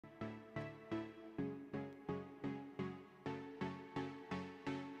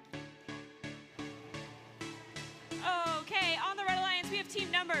team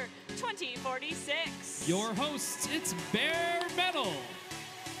number 2046. Your hosts, it's Bare Metal.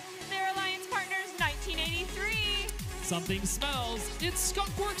 Their alliance partners, 1983. Something Smells, it's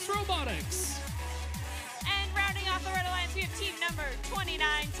Skunkworks Robotics. And rounding off the Red Alliance, we have team number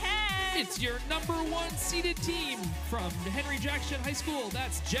 2910. It's your number one seeded team from Henry Jackson High School.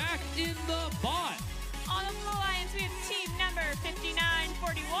 That's Jack in the Bot. On the Blue Alliance, we have team number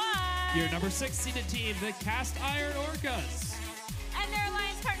 5941. Your number 6 seeded team, the Cast Iron Orcas. And their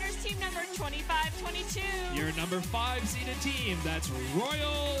alliance partners, team number 2522. Your number 5 seeded team, that's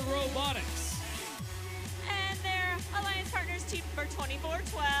Royal Robotics. And their alliance partners, team number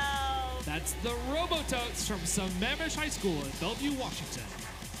 2412. That's the Robototes from Sammamish High School in Bellevue, Washington.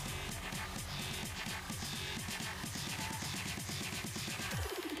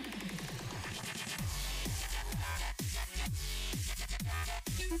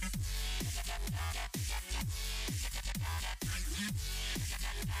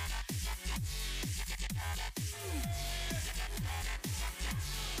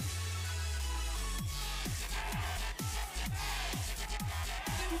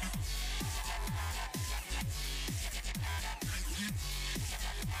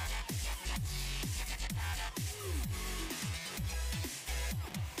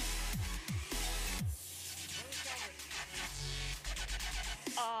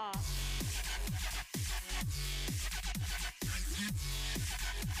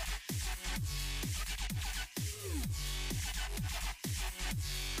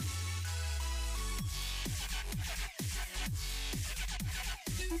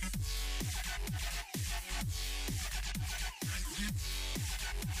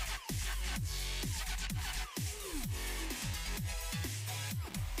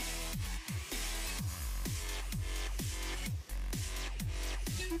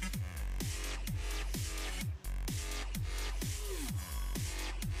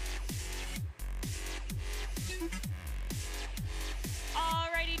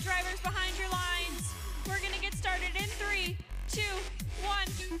 Drivers behind your lines. We're going to get started in 3, 2,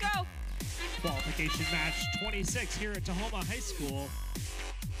 1, go. Qualification match 26 here at Tahoma High School.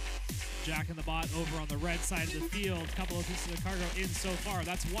 Jack in the Bot over on the red side of the field. A couple of pieces of cargo in so far.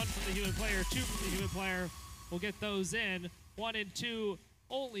 That's 1 from the human player, 2 from the human player. We'll get those in. 1 and 2.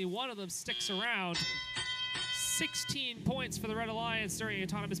 Only one of them sticks around. 16 points for the Red Alliance during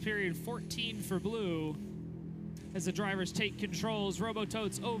autonomous period, 14 for Blue. As the drivers take controls,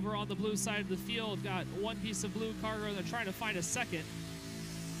 Robototes over on the blue side of the field got 1 piece of blue cargo. They're trying to find a second.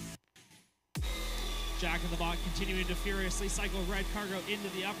 Jack in the Bot continuing to furiously cycle red cargo into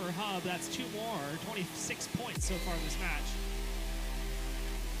the upper hub. That's 2 more, 26 points so far in this match.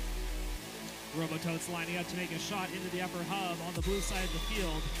 Robototes lining up to make a shot into the upper hub on the blue side of the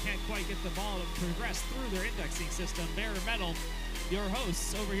field. Can't quite get the ball to progress through their indexing system. Bare Metal, your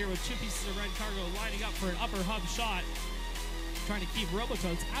hosts, over here with 2 pieces of red cargo lining up for an upper hub shot. Trying to keep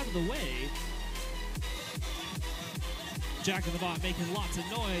Robototes out of the way. Jack in the Bot making lots of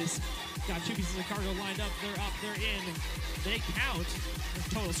noise. Got 2 pieces of cargo lined up. They're up, they're in. They count. The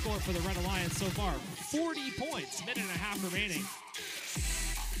total score for the Red Alliance so far, 40 points, minute and a half remaining.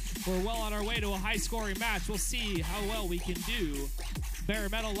 We're well on our way to a high-scoring match. We'll see how well we can do. Bare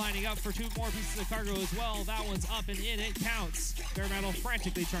Metal lining up for 2 more pieces of cargo as well. That one's up and in. It counts. Bare Metal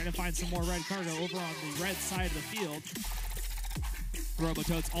frantically trying to find some more red cargo over on the red side of the field.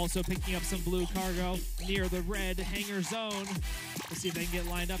 Robototes also picking up some blue cargo near the red hangar zone. We'll see if they can get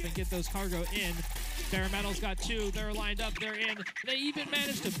lined up and get those cargo in. Bare Metal's got 2. They're lined up. They're in. They even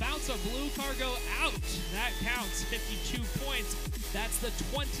managed to bounce a blue cargo out. That counts. 52 points. That's the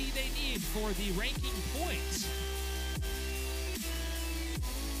 20 they need for the ranking point.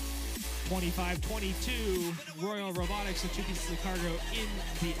 25-22. Royal Robotics with 2 pieces of cargo in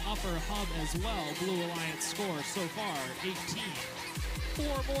the upper hub as well. Blue Alliance score so far 18. 4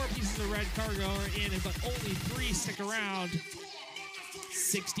 more pieces of red cargo are in, but only 3 stick around.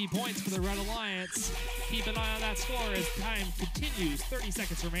 60 points for the Red Alliance. Keep an eye on that score as time continues. 30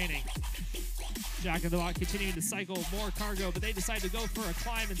 seconds remaining. Jack in the Bot continuing to cycle more cargo, but they decide to go for a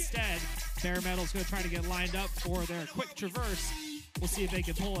climb instead. Bare Metal's going to try to get lined up for their quick traverse. We'll see if they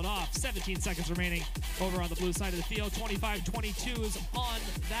can pull it off. 17 seconds remaining over on the blue side of the field. 25-22 is on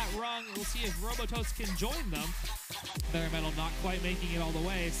that rung. We'll see if Robototes can join them. Bare Metal not quite making it all the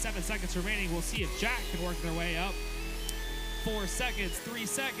way. 7 seconds remaining. We'll see if Jack can work their way up. 4 seconds, 3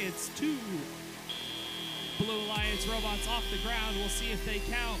 seconds, 2. Blue Alliance robots off the ground. We'll see if they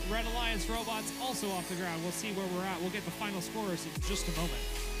count. Red Alliance robots also off the ground. We'll see where we're at. We'll get the final scores in just a moment.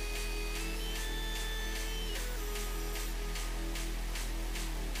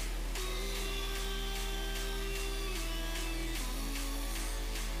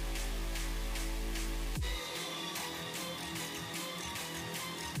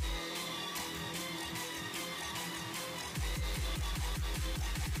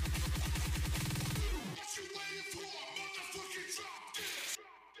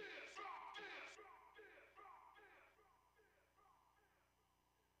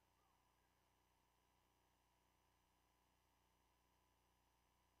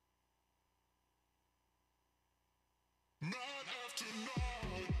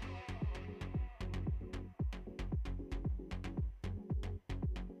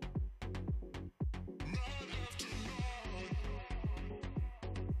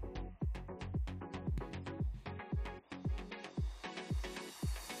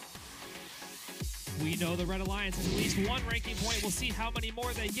 We know the Red Alliance has at least one ranking point. We'll see how many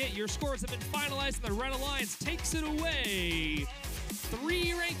more they get. Your scores have been finalized, and the Red Alliance takes it away.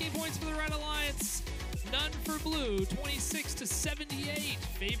 3 ranking points for the Red Alliance, none for Blue. 26 to 78,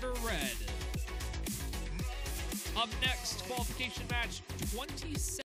 favor Red. Up next, qualification match 27.